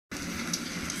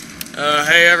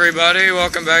Hey everybody,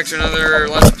 welcome back to another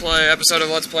Let's Play episode of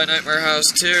Let's Play Nightmare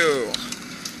House 2.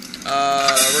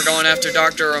 We're going after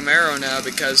Dr. Romero now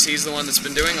because he's the one that's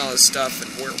been doing all this stuff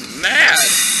and we're mad!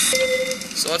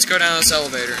 So let's go down this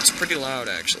elevator. It's pretty loud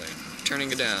actually. Turning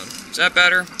it down. Is that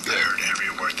better? I heard every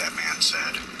word that man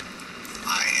said.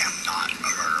 I am not a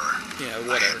murderer. Yeah,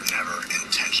 whatever. I have never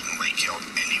intentionally killed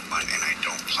anyone and I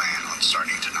don't plan on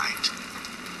starting tonight.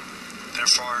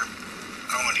 Therefore,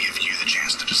 I want to give you the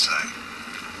chance to decide.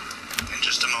 In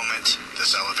just a moment,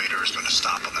 this elevator is going to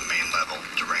stop on the main level,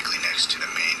 directly next to the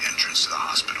main entrance to the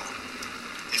hospital.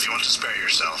 If you want to spare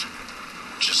yourself,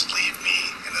 just leave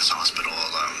me in this hospital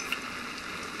alone.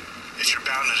 If you're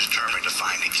bound and determined to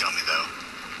find and kill me, though,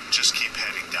 just keep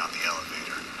heading down the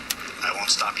elevator. I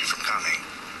won't stop you from coming.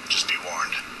 Just be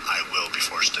warned, I will be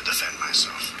forced to defend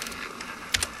myself.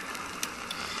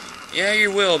 Yeah,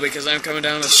 you will, because I'm coming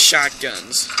down with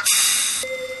shotguns.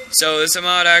 So this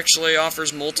mod actually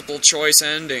offers multiple choice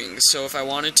endings, so if I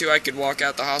wanted to, I could walk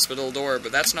out the hospital door,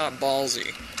 but that's not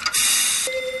ballsy.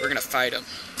 We're gonna fight him.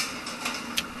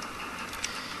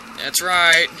 That's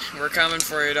right, we're coming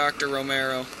for you, Dr.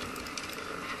 Romero.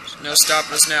 There's no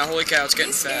stopping us now. Holy cow, it's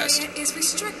getting fast. This area is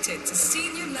restricted to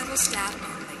senior level staff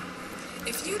only.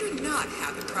 If you do not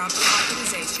have the proper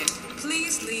authorization,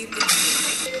 please leave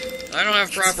immediately. I don't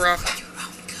have proper For your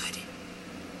own good.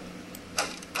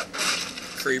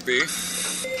 Creepy.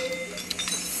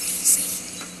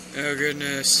 Oh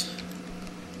goodness.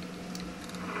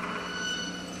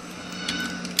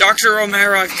 Dr.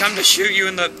 Romero, I've come to shoot you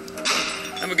in the...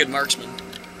 I'm a good marksman.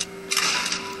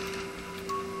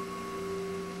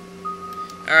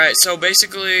 Alright, so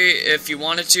basically, if you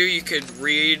wanted to, you could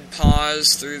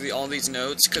pause through all these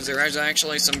notes, because there is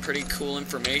actually some pretty cool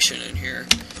information in here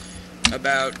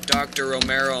about Dr.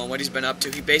 Romero and what he's been up to.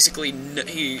 He basically...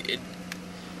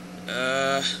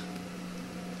 Oh,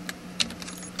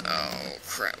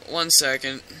 crap. 1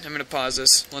 second. I'm gonna pause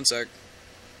this. 1 sec.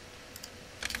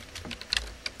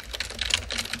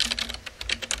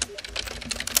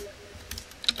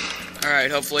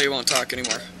 Alright, hopefully he won't talk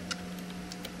anymore.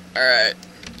 Alright.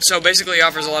 So basically he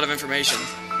offers a lot of information.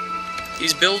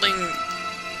 He's building...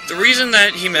 The reason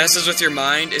that he messes with your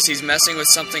mind is he's messing with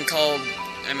something called...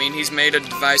 he's made a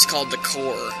device called the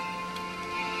core.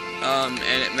 And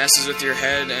it messes with your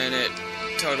head, and it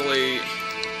totally...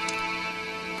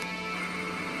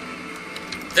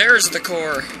 There's the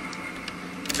core.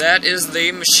 That is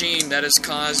the machine that has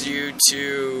caused you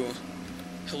to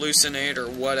hallucinate or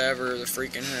whatever the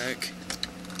freaking heck.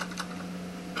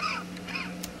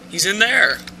 He's in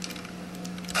there!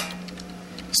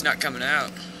 He's not coming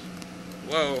out.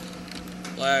 Whoa.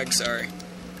 Lag, sorry.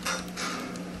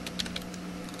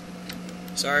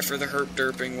 Sorry for the herp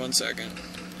derping, 1 second.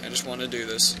 I just want to do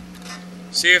this.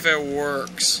 See if it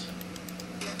works.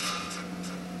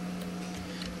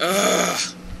 Ugh!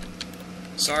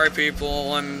 Sorry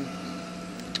people, I'm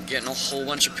getting a whole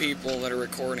bunch of people that are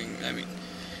recording.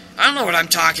 I don't know what I'm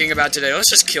talking about today.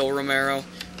 Let's just kill Romero.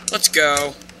 Let's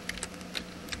go.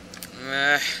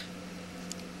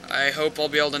 I hope I'll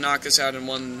be able to knock this out in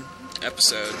one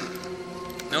episode.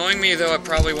 Knowing me, though, it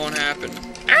probably won't happen.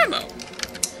 Ammo!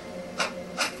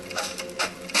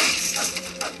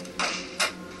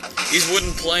 These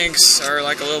wooden planks are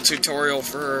like a little tutorial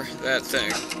for that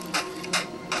thing.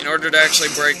 In order to actually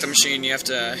break the machine, you have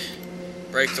to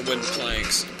break the wooden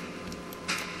planks.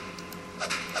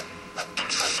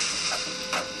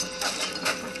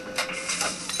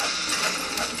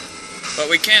 But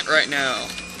we can't right now.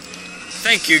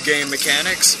 Thank you, game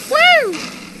mechanics. Woo!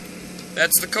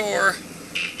 That's the core.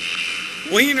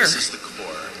 Wiener! This is the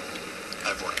core.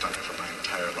 I've worked on it for my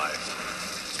entire life.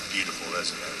 It's beautiful,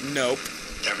 isn't it? Nope.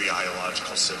 Every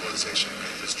ideological civilization in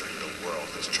the history of the world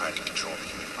has tried to control the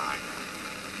human mind.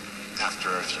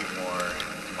 After a few more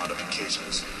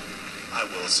modifications, I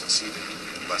will have succeeded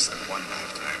in less than one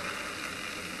lifetime.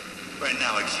 Right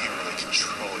now, I can't really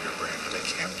control your brain, but I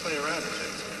can play around with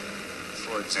it.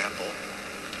 For example...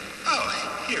 Oh,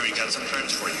 here we got some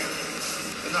friends for you.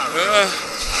 They're not really...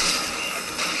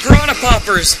 Piranha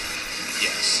poppers!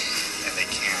 Yes, and they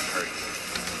can hurt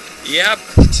you. Yep.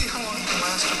 Let's see how long you can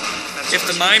last. If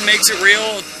the mind makes it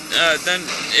real, then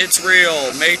it's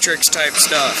real. Matrix type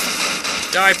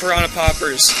stuff. Die, piranha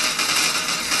poppers.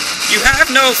 You have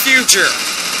no future.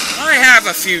 I have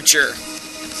a future.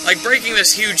 Like breaking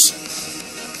this huge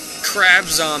crab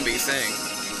zombie thing.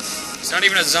 It's not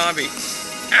even a zombie.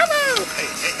 Ammo!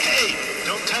 Hey,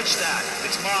 don't touch that.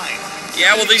 It's mine.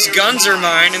 Yeah, well these guns are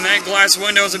mine, and that glass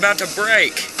window is about to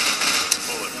break.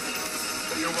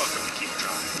 But you're welcome to keep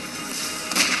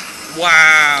trying.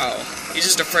 Wow. He's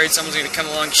just afraid someone's gonna come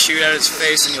along, shoot at his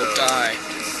face, and he'll die.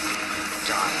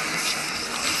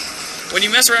 When you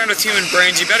mess around with human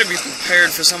brains, you better be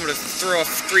prepared for someone to throw a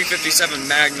 357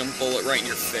 Magnum bullet right in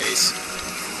your face.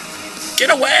 Get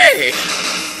away!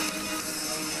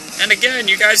 And again,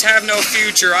 you guys have no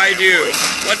future, I do.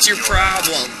 What's your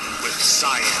problem? With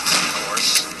science, of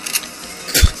course.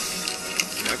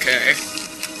 Okay.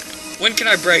 When can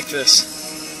I break this?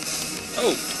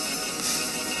 Oh.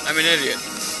 I'm an idiot.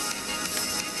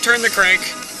 Turn the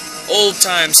crank.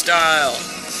 Old-time style.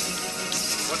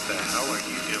 What the hell are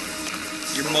you doing?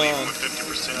 Your mom. With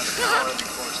 50% of the power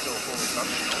before it's still fully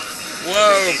functional.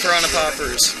 Whoa, piranha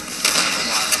poppers.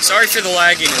 Sorry for the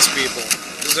lagginess, people.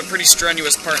 This is a pretty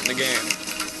strenuous part in the game.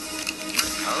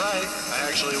 Alright, I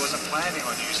actually wasn't planning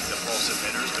on using the pulse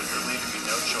emitters, but you're leaving me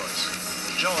no choice.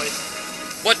 Enjoy.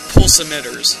 What pulse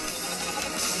emitters?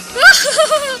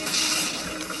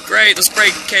 Great, let's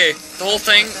break. Okay, the whole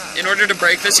thing, in order to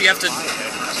break this, you have to,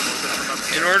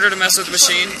 in order to mess with the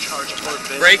machine,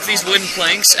 break these wooden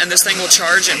planks, and this thing will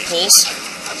charge and pulse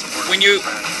when you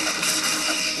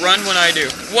run when I do.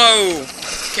 Whoa!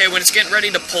 Okay, when it's getting ready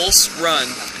to pulse, run.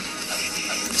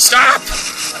 Stop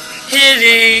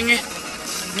hitting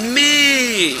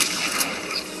me!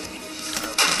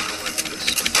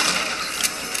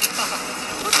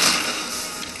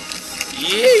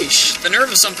 Yeesh. The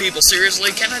nerve of some people,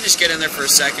 seriously. Can't I just get in there for a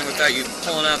second without you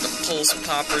pulling out the pulse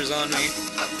poppers on me?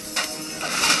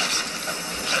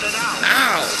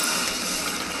 Ow!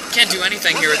 Can't do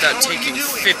anything here without taking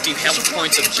 50 health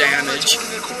points of damage.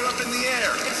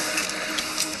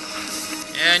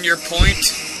 And your point?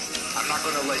 I'm not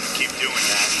going to let you keep doing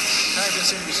that. Time to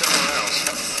send you somewhere else.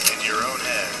 In your own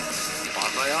head. Bon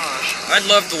voyage. I'd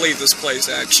love to leave this place,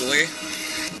 actually.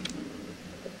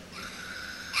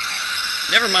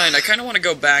 Never mind, I kind of want to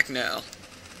go back now.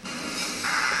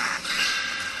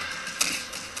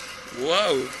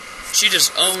 Whoa. She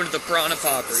just owned the piranha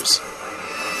poppers.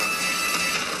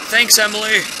 Thanks,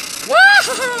 Emily. Woo!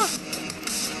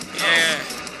 Yeah.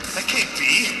 That can't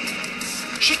be.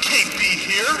 She can't be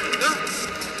here.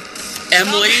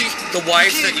 Emily, the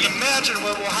wife that you... Imagine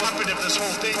what will happen if this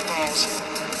whole thing falls.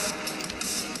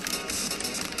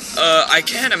 I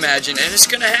can't imagine, and it's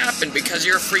gonna happen because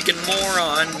you're a freaking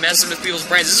moron messing with people's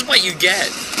brains. This is what you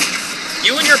get.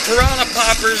 You and your piranha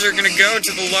poppers are gonna go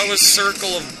to the lowest circle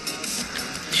of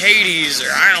Hades,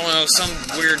 or I don't know, some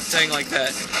weird thing like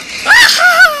that.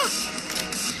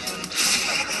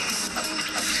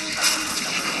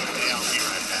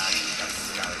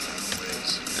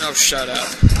 Oh, shut up.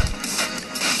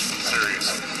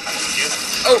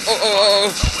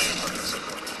 Oh.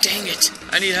 Dang it.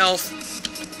 I need health.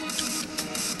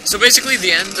 So basically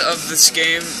the end of this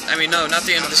game, I mean, no, not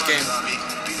the end of this game.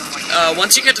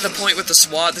 Once you get to the point with the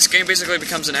SWAT, this game basically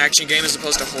becomes an action game as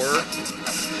opposed to horror.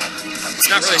 It's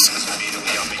not really...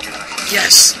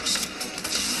 Yes!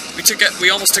 We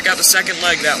almost took out the second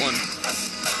leg, that one.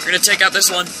 We're gonna take out this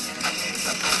one.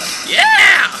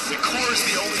 Yeah! The core is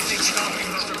the only thing stopping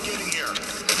us from getting here.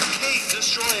 Kate,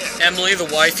 destroy it! Emily, the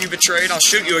wife you betrayed, I'll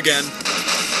shoot you again.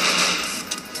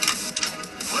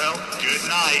 Well, good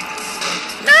night.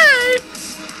 Night!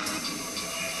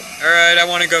 Alright, I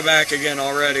want to go back again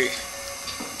already.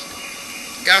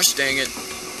 Gosh dang it.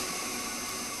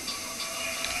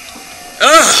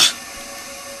 Ugh!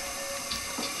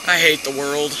 I hate the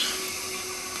world.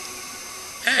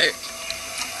 Hey.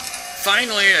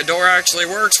 Finally, a door actually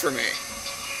works for me.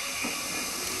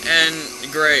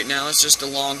 And, great, now it's just a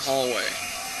long hallway.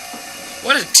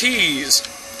 What a tease!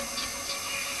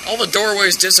 All the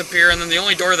doorways disappear, and then the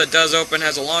only door that does open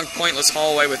has a long, pointless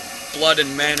hallway with blood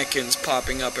and mannequins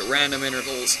popping up at random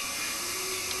intervals.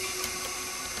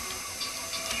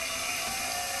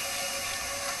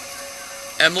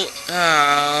 Emily...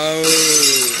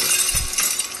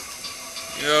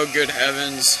 Oh, good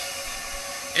heavens.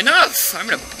 Enough! I'm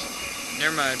gonna...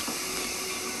 Never mind.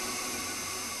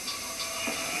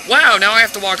 Wow, now I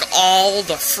have to walk all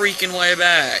the freaking way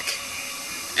back.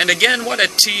 And again, what a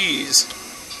tease.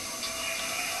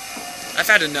 I've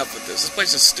had enough with this. This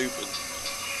place is stupid.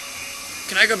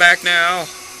 Can I go back now?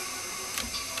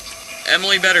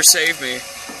 Emily better save me.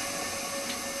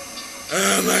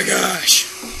 Oh my gosh.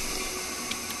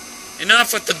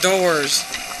 Enough with the doors.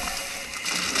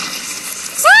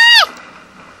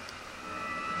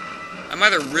 I'm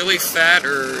either really fat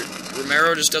or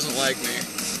Romero just doesn't like me.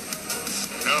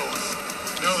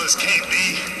 No, this can't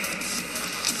be.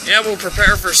 Yeah, we'll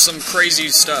prepare for some crazy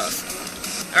stuff.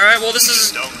 Alright, well this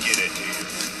is... Don't get it, dude.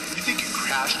 You think you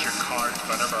crashed your car in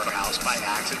front of our house by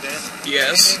accident?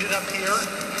 Yes. And ended up here?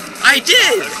 I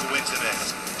did! What a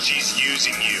coincidence. She's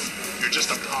using you. You're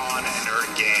just a pawn in her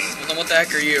game. Well, then what the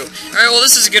heck are you? Alright, well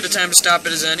this is as good a time to stop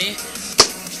it as any.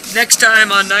 next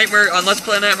time on Let's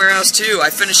Play Nightmare House 2, I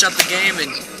finish up the game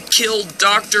and kill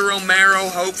Dr. Romero,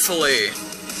 hopefully.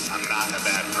 I'm not a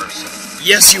bad person.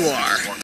 Yes, you are.